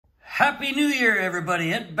Happy New Year,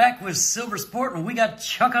 everybody. Back with SLVRsport, and we got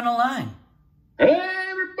Chuck on the line. Hey,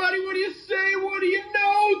 everybody, what do you say? What do you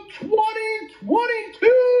know?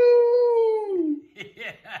 2022!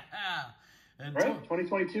 Yeah. And right?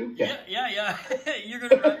 2022? Yeah. Yeah. You're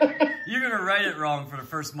gonna write it wrong for the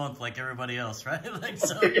first month like everybody else, right?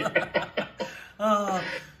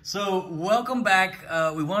 So welcome back.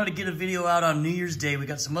 We wanted to get a video out on New Year's Day. We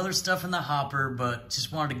got some other stuff in the hopper, but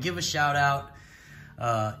just wanted to give a shout out.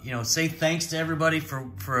 Say thanks to everybody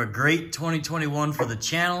for a great 2021 for the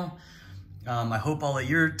channel. I hope all of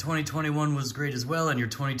your 2021 was great as well, and your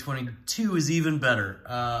 2022 is even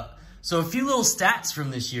better. So a few little stats from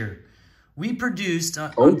this year. We produced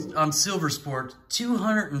on SLVRsport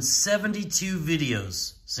 272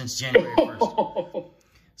 videos since January 1st.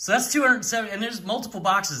 So that's 270, and there's multiple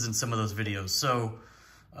boxes in some of those videos. So,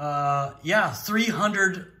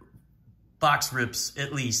 300 box rips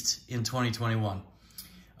at least in 2021.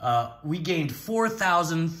 We gained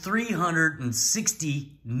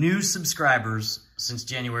 4,360 new subscribers since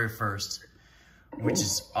January 1st, which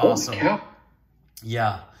is awesome. Holy cow.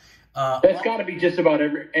 Yeah. That's got to be just about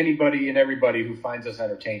anybody and everybody who finds us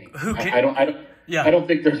entertaining. I don't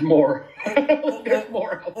think there's more. There's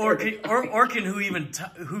more out there. Or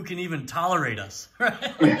who can even tolerate us, right?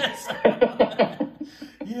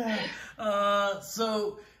 Yeah.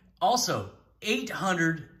 So also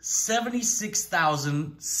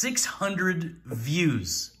 876,600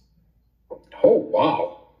 views. Oh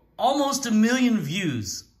wow! Almost 1 million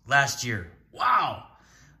views last year. Wow.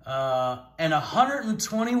 And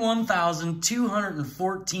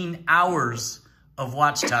 121,214 hours of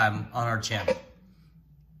watch time on our channel.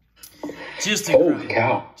 Just incredible. Holy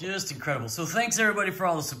cow. Just incredible. So thanks everybody for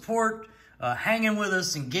all the support, hanging with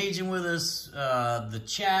us, engaging with us, the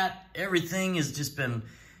chat, everything has just been,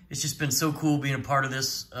 it's just been so cool being a part of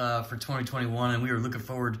this for 2021, and we are looking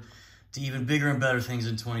forward to even bigger and better things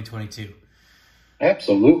in 2022.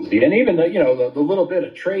 Absolutely. And even the little bit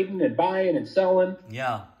of trading and buying and selling,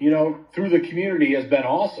 through the community has been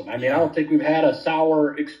awesome. I mean, I don't think we've had a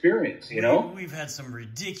sour experience, We've had some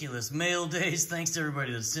ridiculous mail days. Thanks to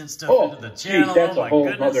everybody that sent stuff into the channel. Geez, that's a whole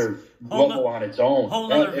other level on its own.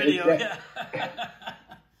 Whole other video,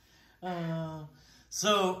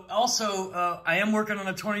 So also, I am working on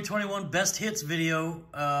a 2021 best hits video.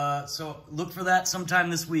 So look for that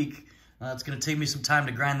sometime this week. It's going to take me some time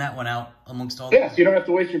to grind that one out amongst all the... Yeah, so you don't have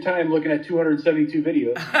to waste your time looking at 272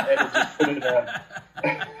 videos. Just put it,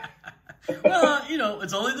 Well,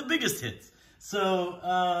 it's only the biggest hits. So,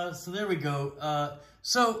 there we go.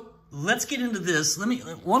 So let's get into this.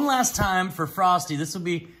 One last time for Frosty. This will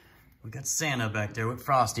be... We got Santa back there with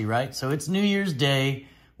Frosty, right? So it's New Year's Day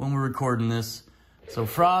when we're recording this. So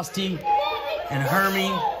Frosty and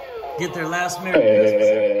Hermie get their last Merry Christmas.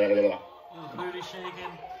 Little booty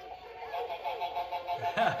shaking.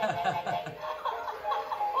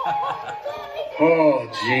 Oh,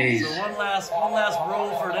 jeez. So one last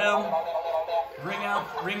roll for them.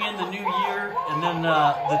 Ring in the new year, and then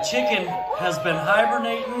the chicken has been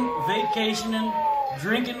hibernating, vacationing,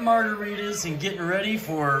 drinking margaritas, and getting ready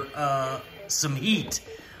for some heat.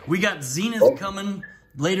 We got Zenith coming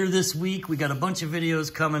later this week. We got a bunch of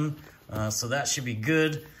videos coming, so that should be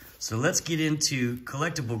good. So let's get into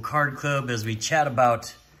Collectible Card Club as we chat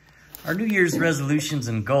about our New Year's resolutions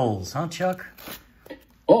and goals, huh, Chuck?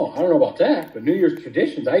 Oh, I don't know about that, but New Year's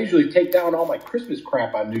traditions. I usually take down all my Christmas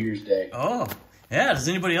crap on New Year's Day. Oh, yeah. Does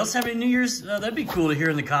anybody else have any New Year's? That'd be cool to hear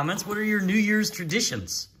in the comments. What are your New Year's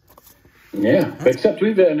traditions? Yeah, except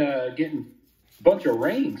we've been getting a bunch of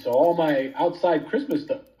rain, so all my outside Christmas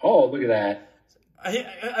stuff. Oh, look at that.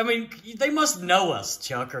 I mean, they must know us,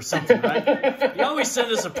 Chuck, or something, right? You always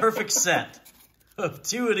send us a perfect set of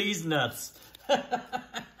two of these nuts.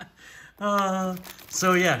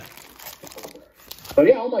 So yeah. But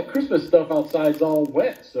yeah, all my Christmas stuff outside's all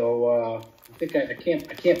wet, so I think I can't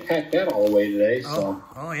pack that all away today. So.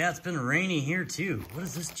 Oh yeah, it's been rainy here too. What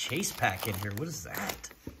is this chase pack in here? What is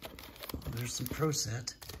that? Oh, there's some Pro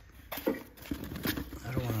Set. I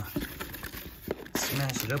don't want to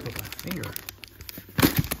smash it up with my finger.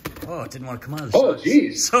 Oh, it didn't want to come out of the Oh,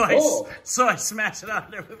 jeez. So I smashed it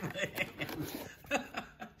out there with my hand.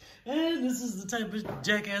 And this is the type of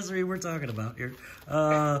jackassery we're talking about here.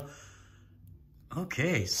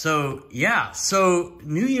 Okay, so, yeah. So,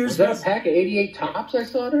 New Year's... Was that a pack of 88 tops I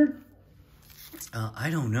saw there?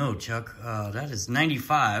 I don't know, Chuck. That is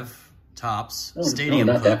 95 tops. Oh, Stadium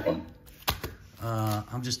no, not Club. that one.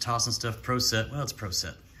 I'm just tossing stuff. Pro Set. Well, it's Pro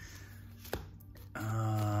Set.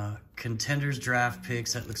 Contenders draft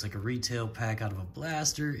picks. That looks like a retail pack out of a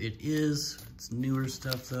blaster. It is. It's newer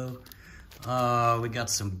stuff, though. We got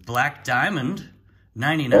some Black Diamond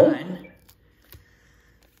 $99.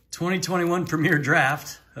 2021 Premier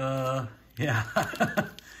Draft. Yeah.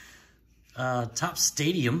 Top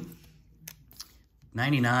Stadium.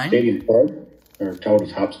 $99. Stadium Club? Or total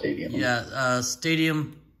Top Stadium? Yeah,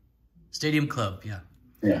 Stadium Club, yeah.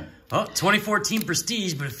 Yeah. Oh, 2014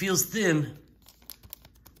 Prestige, but it feels thin.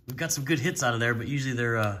 We've got some good hits out of there, but usually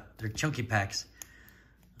they're chunky packs.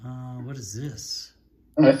 What is this?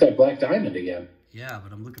 Oh, that's that Black Diamond again. Yeah,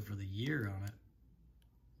 but I'm looking for the year on it.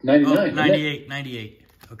 99. Oh, 98, 98.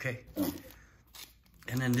 Okay. Oh.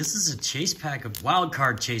 And then this is a chase pack, of wild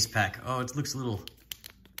card chase pack. Oh, it looks a little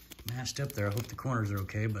mashed up there. I hope the corners are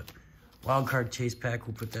okay, but wild card chase pack,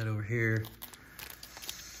 we'll put that over here.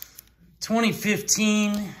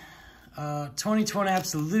 2015, 2020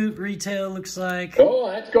 Absolute Retail looks like.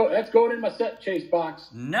 Oh, that's going in my set chase box.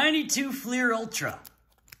 92 Fleer Ultra.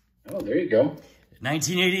 Oh, there you go.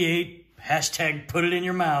 1988. Hashtag put it in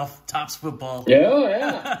your mouth. Topps football. Yeah,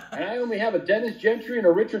 yeah. And I only have a Dennis Gentry and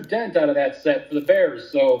a Richard Dent out of that set for the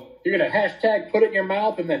Bears. So you're going to hashtag put it in your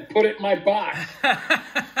mouth and then put it in my box.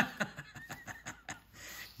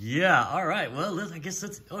 Yeah, all right. Well, I guess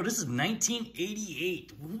that's... Oh, this is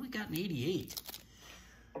 1988. What do we got in 88?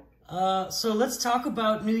 So let's talk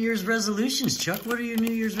about New Year's resolutions, Chuck. What are your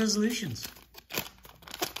New Year's resolutions?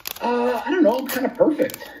 I don't know. I'm kind of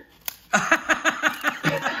perfect.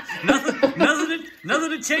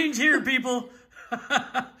 Nothing to change here, people.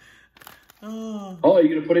 Oh, are you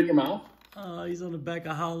going to put it in your mouth? He's on the back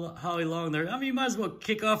of Howie Long there. I mean, you might as well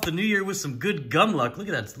kick off the new year with some good gum luck. Look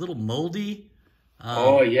at that. It's a little moldy.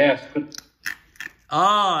 Oh, yes.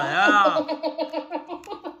 Oh, yeah.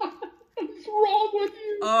 What's wrong with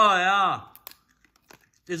you? Oh, yeah.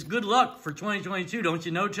 It's good luck for 2022, don't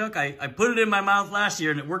you know, Chuck? I put it in my mouth last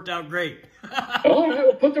year, and it worked out great. All right,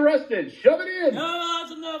 well, put the rest in. Shove it in. No,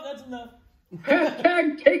 that's enough. That's enough.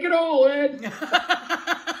 Hashtag take it all, Ed.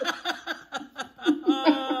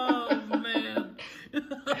 Oh, man.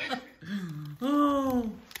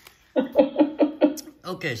 Oh.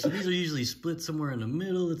 Okay, so these are usually split somewhere in the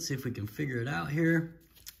middle. Let's see if we can figure it out here.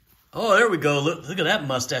 Oh, there we go. Look at that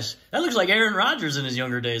mustache. That looks like Aaron Rodgers in his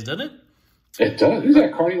younger days, doesn't it? It does. Who's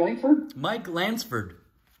that, Carney Langford? Mike Lansford.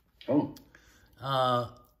 Oh.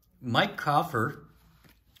 Mike Coffer.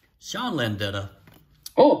 Sean Landetta.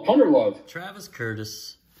 Oh, Punter Love. Travis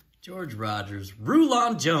Curtis. George Rogers.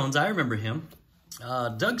 Rulon Jones. I remember him.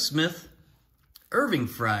 Doug Smith. Irving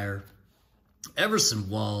Fryer. Everson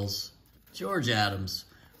Walls. George Adams.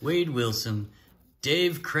 Wade Wilson.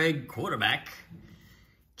 Dave Craig, quarterback.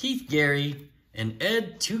 Keith Gary. And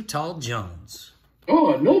Ed Too Tall Jones.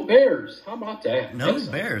 Oh, no Bears. How about that? No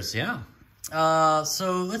Bears, yeah.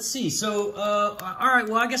 So let's see. So, all right.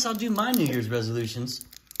 Well, I guess I'll do my New Year's resolutions.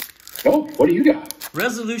 Oh, what do you got?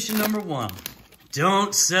 Resolution number 1.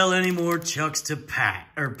 Don't sell any more Chucks to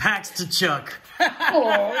packs to Chuck.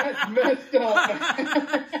 Oh, that's messed up.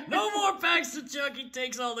 No more packs to Chuck. He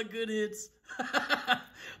takes all the good hits.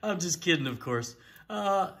 I'm just kidding, of course.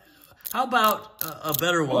 How about a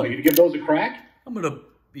better one? Oh, you gonna give those a crack? I'm gonna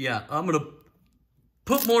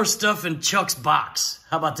put more stuff in Chuck's box.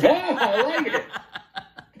 How about that? Oh, I like it.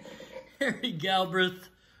 Harry Galbraith,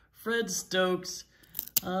 Fred Stokes.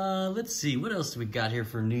 Let's see. What else do we got here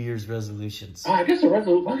for New Year's resolutions? I guess a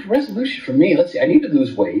resolution for me. Let's see. I need to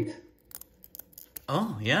lose weight.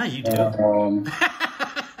 Oh, yeah, you do.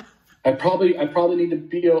 I probably need to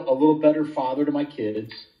be a little better father to my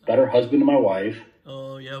kids, better husband to my wife.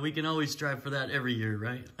 Oh, yeah, we can always strive for that every year,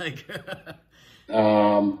 right? Like,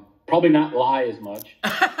 probably not lie as much.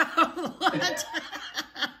 What?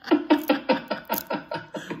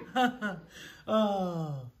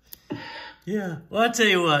 Oh, yeah. Well, I tell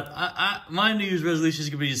you what, my New Year's resolution is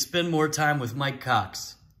going to be to spend more time with Mike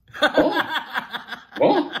Cox. Oh.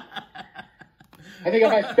 Well, I think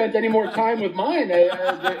if I spent any more time with mine,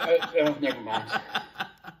 never mind.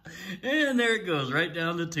 And there it goes, right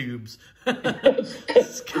down the tubes. Starting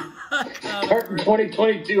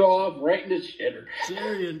 2022 off right in the shitter.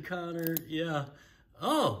 Jerry and Connor, yeah.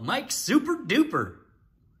 Oh, Mike Super Duper.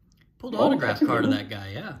 Pulled an autograph card of that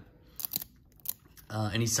guy, yeah.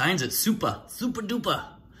 And he signs it super duper.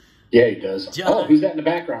 Yeah, he does. Who's that in the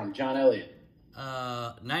background? John Elliott.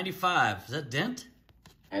 95. Is that Dent?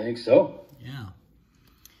 I think so. Yeah.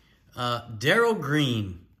 Darryl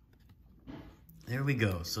Green. There we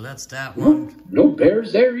go. So that's that one. No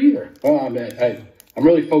Bears there either. Oh, man, I'm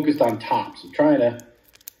really focused on Topps. I'm trying to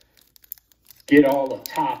get all the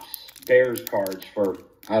Topps Bears cards for,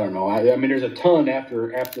 I don't know. I mean, there's a ton after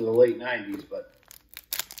the late 90s, but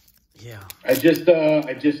yeah. I just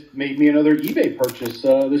made me another eBay purchase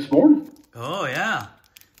this morning. Oh, yeah.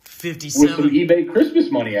 57. With some eBay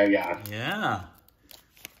Christmas money I got. Yeah.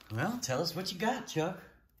 Well, tell us what you got, Chuck.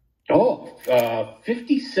 Oh,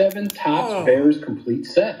 57 Topps Bears complete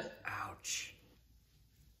set. Ouch.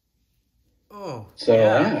 Oh, so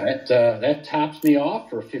yeah, that tops me off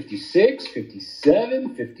for 56,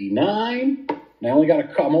 57, 59. And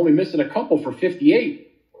I'm only missing a couple for 58.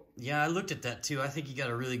 Yeah, I looked at that too. I think you got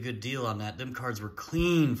a really good deal on that. Them cards were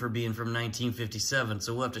clean for being from 1957,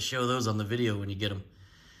 so we'll have to show those on the video when you get them.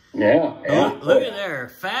 Yeah. Look at there.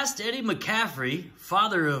 Fast Eddie McCaffrey,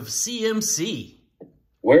 father of CMC.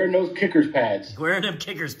 Wearing those kickers pads. Wearing them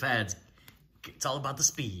kickers pads. It's all about the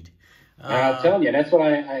speed. I'm telling you, that's what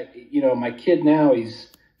I my kid now,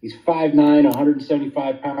 he's 5'9",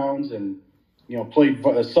 175 pounds, and, played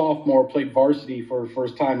a sophomore, played varsity for the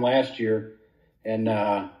first time last year. And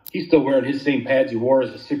he's still wearing his same pads he wore as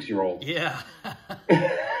a 6-year-old. Yeah.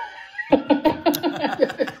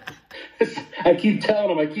 I keep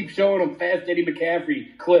telling him, I keep showing him Fast Eddie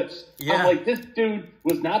McCaffrey clips. Yeah. I'm like, this dude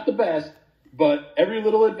was not the best, but every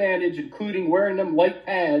little advantage, including wearing them light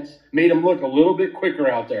pads, made him look a little bit quicker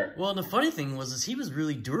out there. Well, and the funny thing was he was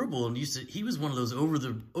really durable, and he was one of those over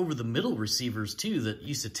the middle receivers too that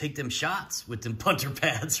used to take them shots with them punter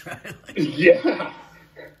pads, right? Like, yeah.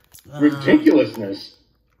 Ridiculousness.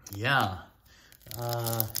 Yeah.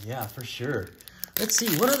 Yeah, for sure. Let's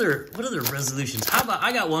see, what other resolutions? How about,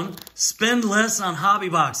 I got one, spend less on hobby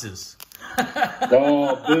boxes.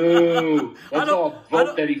 Oh, boo. Let's all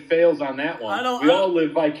vote that he fails on that one. We all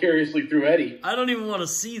live vicariously through Eddie. I don't even want to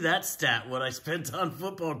see that stat, what I spent on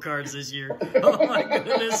football cards this year. Oh, my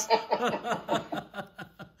goodness.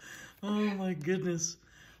 Oh, my goodness.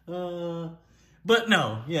 But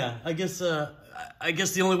no, yeah, I guess the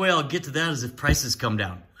only way I'll get to that is if prices come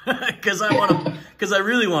down, because I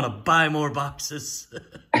really want to buy more boxes.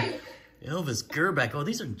 Elvis Gerback. Oh,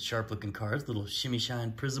 these are sharp-looking cards. Little shimmy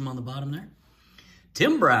shine prism on the bottom there.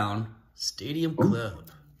 Tim Brown, Stadium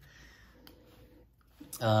Club.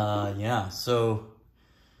 Yeah. So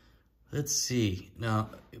let's see now.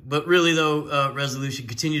 But really, though, resolution,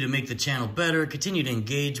 continue to make the channel better. Continue to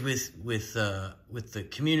engage with the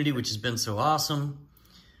community, which has been so awesome.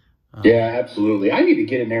 Yeah, absolutely. I need to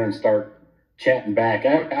get in there and start chatting back.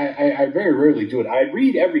 I very rarely do it. I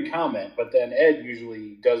read every comment, but then Ed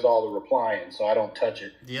usually does all the replying, so I don't touch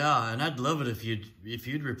it. Yeah, and I'd love it if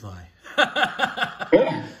you'd reply.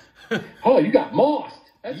 Oh, you got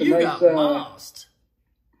mossed. That's a nice, got mossed.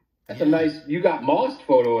 That's a nice. You got mossed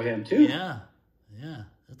photo of him too. Yeah, yeah,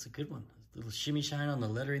 that's a good one. A little shimmy shine on the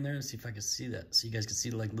lettering there. Let's see if I can see that, so you guys can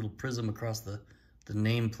see the little prism across the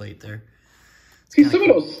nameplate there. See, some of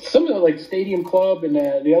the like Stadium Club and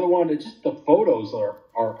the other one, just the photos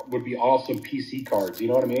would be awesome PC cards. You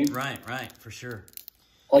know what I mean? Right, for sure.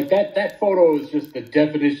 Like that photo is just the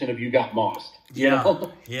definition of you got mossed. Yeah, you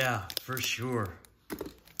know? Yeah, for sure.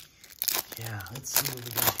 Yeah, let's see what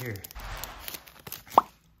we got here.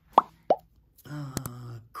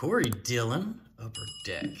 Corey Dillon, Upper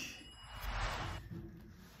Deck.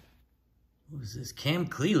 What is this? Cam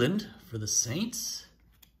Cleland for the Saints.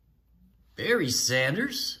 Barry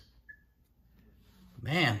Sanders.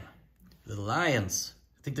 Man, the Lions.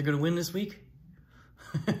 I think they're going to win this week.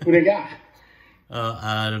 Who they got?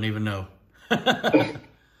 I don't even know. I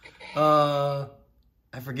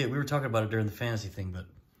forget. We were talking about it during the fantasy thing, but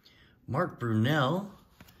Mark Brunell.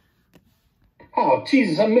 Oh,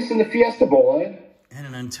 Jesus, I'm missing the Fiesta Bowl, Ed. And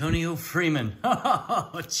an Antonio Freeman.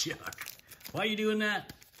 Oh, Chuck. Why are you doing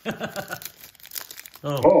that?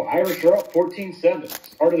 Oh, Irish are up 14-7.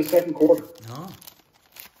 Start of the second quarter. Oh,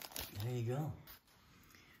 there you go.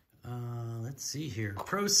 Let's see here.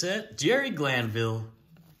 Pro set, Jerry Glanville.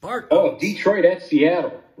 Bart. Oh, Detroit at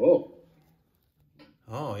Seattle. Whoa.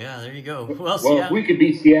 Oh, yeah, there you go. Well, if we could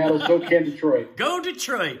beat Seattle, so can Detroit. Go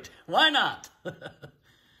Detroit. Why not?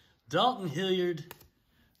 Dalton Hilliard.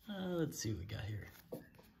 Let's see what we got here.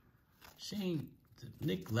 Shane,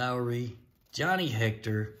 Nick Lowry, Johnny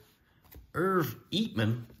Hector, Irv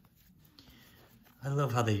Eatman. I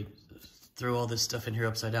love how they throw all this stuff in here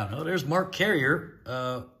upside down. Oh, there's Mark Carrier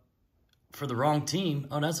for the wrong team.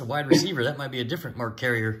 Oh, that's a wide receiver. That might be a different Mark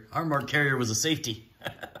Carrier. Our Mark Carrier was a safety.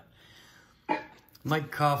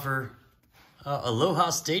 Mike Coffer.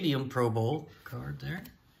 Aloha Stadium Pro Bowl card there.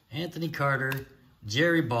 Anthony Carter,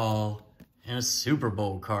 Jerry Ball, and a Super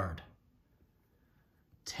Bowl card.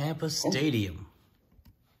 Tampa Stadium.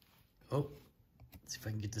 Oh, let's see if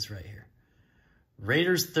I can get this right here.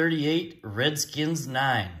 Raiders 38, Redskins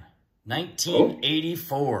 9.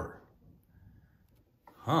 1984.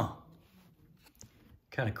 Huh.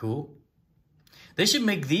 Kind of cool. They should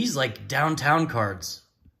make these like downtown cards.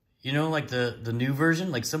 You know, like the new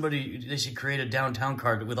version. Like they should create a downtown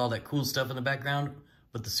card with all that cool stuff in the background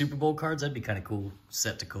But the Super Bowl cards, that'd be kind of cool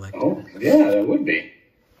set to collect. Oh, yeah, that would be.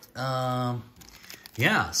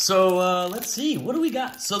 Yeah, so let's see. What do we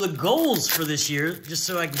got? So the goals for this year, just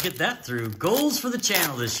so I can get that through. Goals for the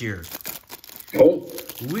channel this year. Oh,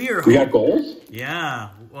 we got goals? Yeah.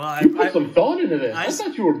 Well, you put some thought into this. I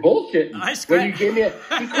thought you were bullshitting. When you gave me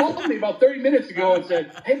he called me about 30 minutes ago and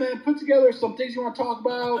said, hey, man, put together some things you want to talk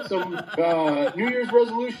about, some New Year's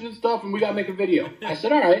resolution and stuff, and we got to make a video. I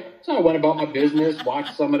said, all right. So I went about my business,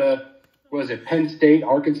 watched some of the, Penn State,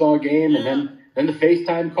 Arkansas game, and then the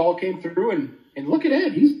FaceTime call came through, and look at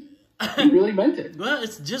Ed. He really meant it. Well,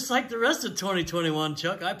 it's just like the rest of 2021,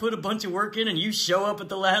 Chuck. I put a bunch of work in, and you show up at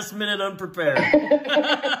the last minute unprepared.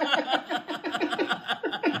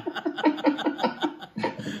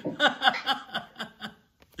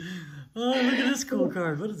 Oh, look at this cool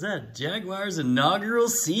card. What is that? Jaguars inaugural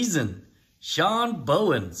season. Sean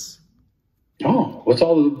Bowens. Oh, what's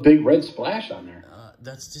all the big red splash on there?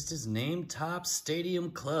 That's just his name, Top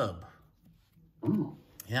Stadium Club. Oh.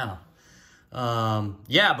 Yeah.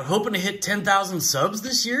 Yeah, but hoping to hit 10,000 subs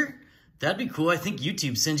this year. That'd be cool. I think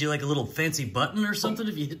YouTube sends you like a little fancy button or something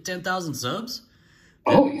if you hit 10,000 subs.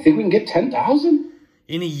 Oh, you think we can get 10,000?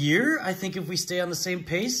 In a year, I think if we stay on the same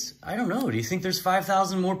pace, I don't know. Do you think there's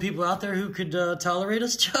 5,000 more people out there who could tolerate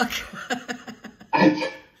us, Chuck?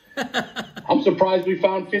 I'm surprised we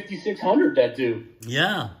found 5,600 that do.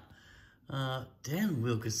 Yeah. Dan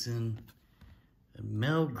Wilkinson and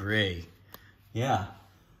Mel Gray. Yeah.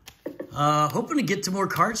 Hoping to get to more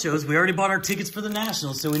card shows. We already bought our tickets for the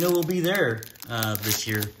Nationals, so we know we'll be there this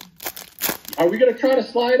year. Are we going to try to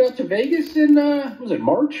slide up to Vegas in, was it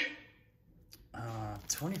March?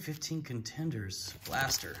 2015 Contenders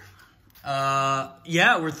Blaster.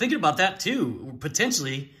 Yeah, we're thinking about that too. We're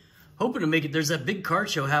potentially hoping to make it. There's that big card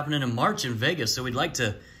show happening in March in Vegas, so we'd like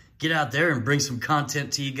to get out there and bring some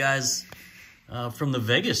content to you guys from the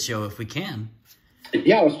Vegas show if we can.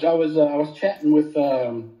 Yeah, I was chatting with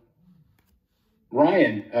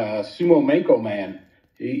Ryan, Sumo Manko Man.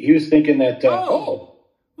 He was thinking that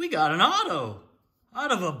we got an auto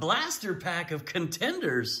out of a blaster pack of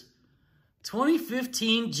Contenders.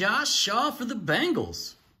 2015 Josh Shaw for the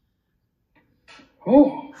Bengals.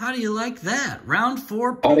 Oh, how do you like that? Round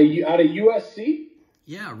 4. Out of USC?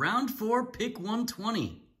 Yeah, round 4, pick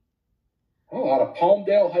 120. Oh, out of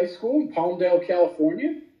Palmdale High School in Palmdale,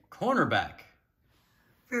 California. Cornerback.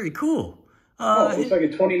 Very cool. It looks like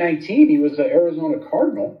in 2019 he was an Arizona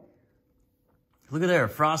Cardinal. Look at there,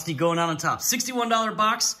 Frosty going on top. $61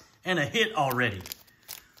 box and a hit already.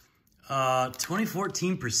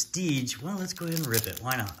 2014 Prestige. Well, let's go ahead and rip it.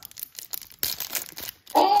 Why not?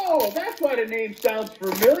 Oh, that's why the name sounds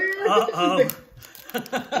familiar. Uh-oh.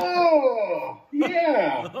 Oh,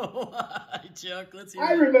 yeah. Oh, hi, Chuck. Let's hear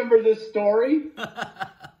I remember this story.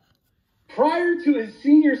 Prior to his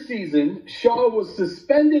senior season, Shaw was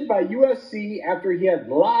suspended by USC after he had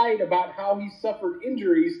lied about how he suffered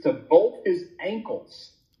injuries to both his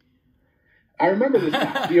ankles. I remember this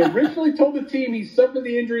now. He originally told the team he suffered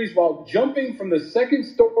the injuries while jumping from the second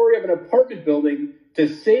story of an apartment building to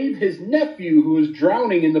save his nephew who was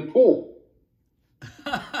drowning in the pool.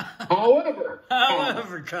 However,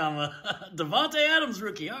 Devontae Adams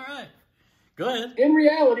rookie. All right. Go ahead. In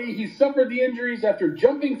reality, he suffered the injuries after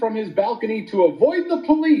jumping from his balcony to avoid the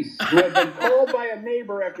police, who had been called by a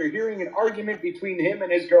neighbor after hearing an argument between him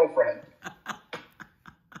and his girlfriend.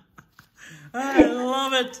 I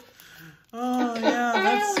love it. Oh, yeah,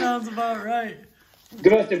 that sounds about right.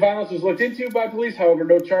 Domestic violence was looked into by police. However,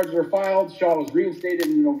 no charges were filed. Shaw was reinstated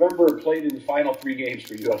in November and played in the final 3 games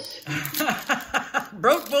for us.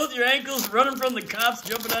 Broke both your ankles running from the cops,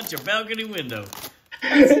 jumping out your balcony window.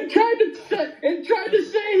 and tried to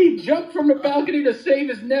say he jumped from the balcony to save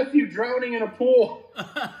his nephew drowning in a pool.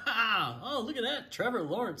 Oh, look at that. Trevor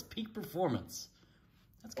Lawrence, peak performance.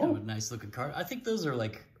 That's kind of a nice looking card. I think those are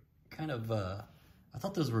like kind of, I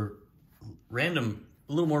thought those were random,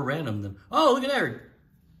 a little more random than, oh, look at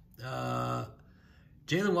that.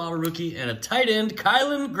 Jalen Waddle rookie and a tight end,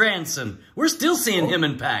 Kylan Granson. We're still seeing him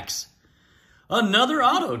in packs. Another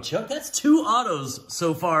auto, Chuck. That's 2 autos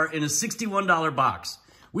so far in a $61 box.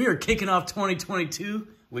 We are kicking off 2022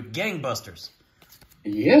 with gangbusters.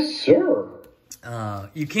 Yes, sir.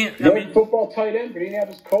 You can't, football tight end,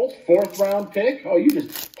 Indianapolis Colts, 4th round pick. Oh, you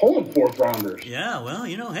just pulling 4th rounders. Yeah, well,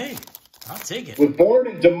 you know, hey, I'll take it. Was born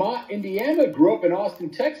in DeMont, Indiana, grew up in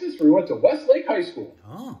Austin, Texas, where he went to Westlake High School.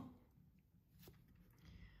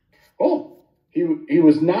 Oh, he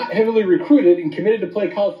was not heavily recruited and committed to play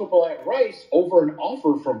college football at Rice over an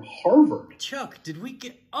offer from Harvard. Chuck, did we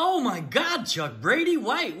get... Oh, my God, Chuck. Brady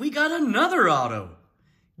White. We got another auto.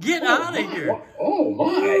 Get out of here. Oh,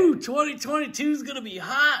 my. Ooh, 2022 is going to be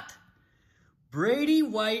hot. Brady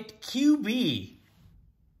White QB.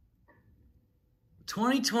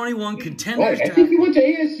 2021 contenders. I think he went to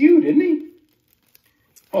ASU, didn't he?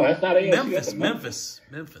 Oh, that's not ASU. Memphis.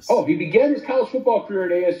 Oh, he began his college football career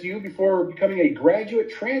at ASU before becoming a graduate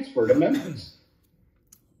transfer to Memphis.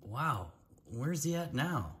 Wow. Where's he at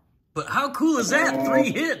now? But how cool is that?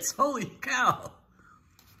 3 hits. Holy cow.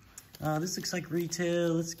 This looks like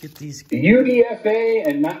retail. Let's get these. UDFA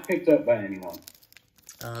and not picked up by anyone.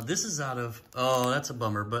 This is out of, oh, that's a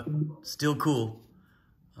bummer, but still cool.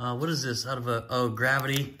 What is this? Out of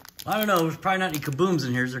Gravity. I don't know. There's probably not any kabooms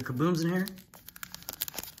in here. Is there kabooms in here?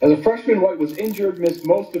 As a freshman, White was injured, missed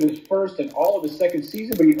most of his first and all of his second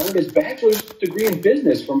season, but he earned his bachelor's degree in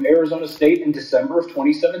business from Arizona State in December of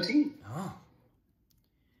 2017. Oh.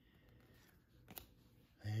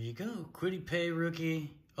 There you go. Quiddy Pay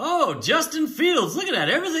rookie. Oh, Justin Fields. Look at that.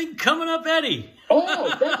 Everything coming up, Eddie. Oh,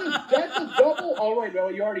 that's a double. All right,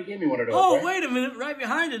 well, you already gave me one of those. Oh, right? wait a minute. Right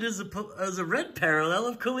behind it is a red parallel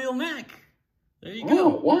of Khalil Mack. There you go.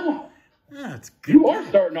 Oh, wow. Yeah, that's good. You are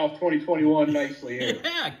starting off 2021 nicely here.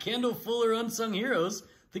 Yeah, Kendall Fuller Unsung Heroes.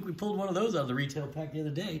 I think we pulled one of those out of the retail pack the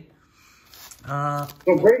other day. So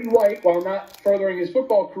Brady White, while not furthering his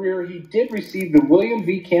football career, he did receive the William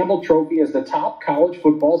V. Campbell Trophy as the top college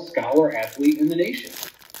football scholar athlete in the nation.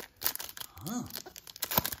 Oh.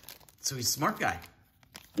 So he's a smart guy.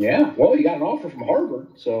 Yeah, well, he got an offer from Harvard,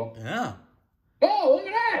 so. Yeah. Oh, look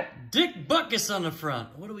at that. Dick Butkus on the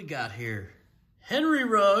front. What do we got here? Henry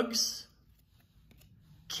Ruggs,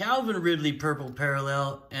 Calvin Ridley purple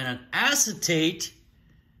parallel, and an acetate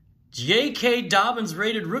J.K. Dobbins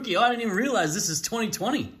rated rookie. Oh, I didn't even realize this is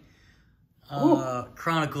 2020.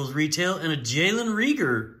 Chronicles retail, and a Jalen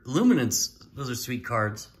Rieger Luminance. Those are sweet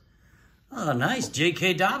cards. Oh, nice.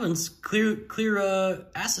 J.K. Dobbins, clear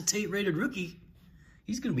acetate rated rookie.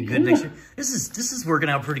 He's going to be good next year. This is working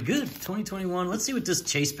out pretty good. 2021. Let's see what this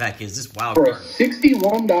chase pack is. This wild For card. a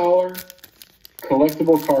 $61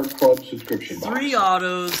 Collectible Card Club subscription box. 3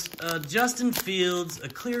 autos, Justin Fields, a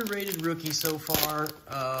clear rated rookie so far,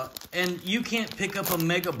 and you can't pick up a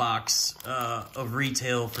mega box of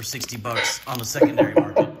retail for $60 on the secondary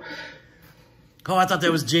market. Oh, I thought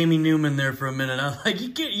that was Jamie Newman there for a minute. I was like,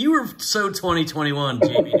 you were so 2021,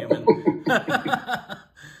 Jamie Newman.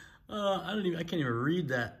 I can't even read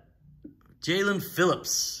that. Jalen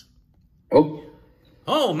Phillips.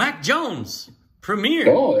 Oh, Mac Jones.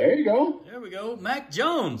 Premier. Oh, there you go. There we go. Mac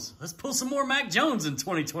Jones. Let's pull some more Mac Jones in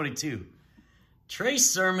 2022. Trey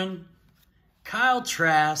Sermon, Kyle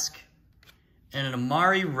Trask, and an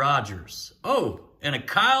Amari Rogers. Oh, and a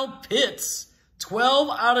Kyle Pitts. 12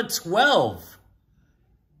 out of 12.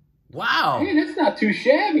 Wow. Hey, that's not too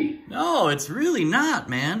shabby. No, it's really not,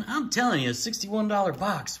 man. I'm telling you, a $61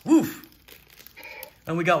 box. Woof.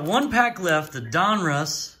 And we got 1 pack left, the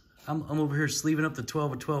Donruss. I'm over here sleeving up the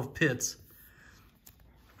 12 of 12 Pitts.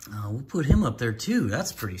 We'll put him up there too.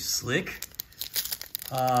 That's pretty slick.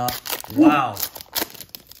 Wow.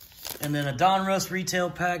 And then a Donruss retail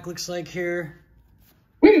pack looks like here.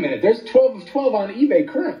 Wait a minute. There's 12 of 12 on eBay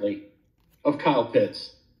currently of Kyle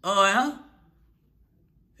Pitts. Oh, yeah?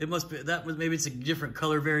 It must be, maybe it's a different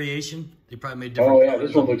color variation. They probably made different colors. Oh, yeah.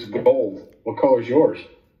 This one looks gold. What color is yours?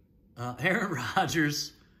 Aaron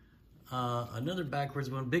Rodgers. Another backwards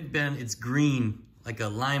one. Big Ben, it's green, like a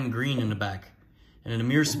lime green in the back. And an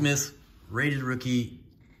Amir Smith rated rookie.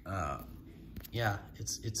 Yeah,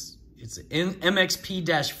 it's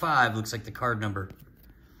MXP-5 looks like the card number.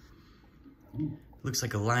 Looks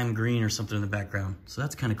like a lime green or something in the background. So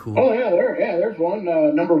that's kind of cool. Oh, yeah, there's one.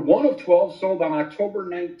 Number 1 of 12 sold on October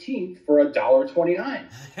 19th for $1.29.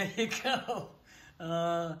 There you go.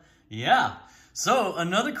 Yeah. So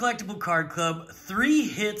another Collectible Card Club. 3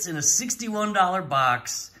 hits in a $61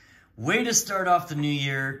 box. Way to start off the new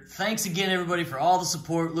year. Thanks again, everybody, for all the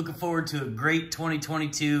support. Looking forward to a great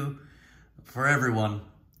 2022 for everyone.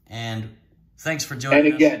 And thanks for joining us.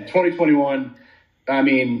 And again, 2021, I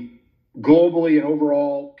mean, globally and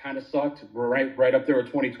overall kind of sucked. We're right up there with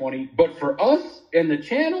 2020. But for us and the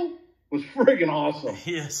channel, was friggin' awesome.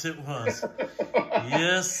 Yes, it was.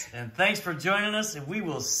 Yes, and thanks for joining us, and we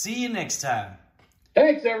will see you next time.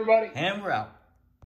 Thanks, everybody. And we're out.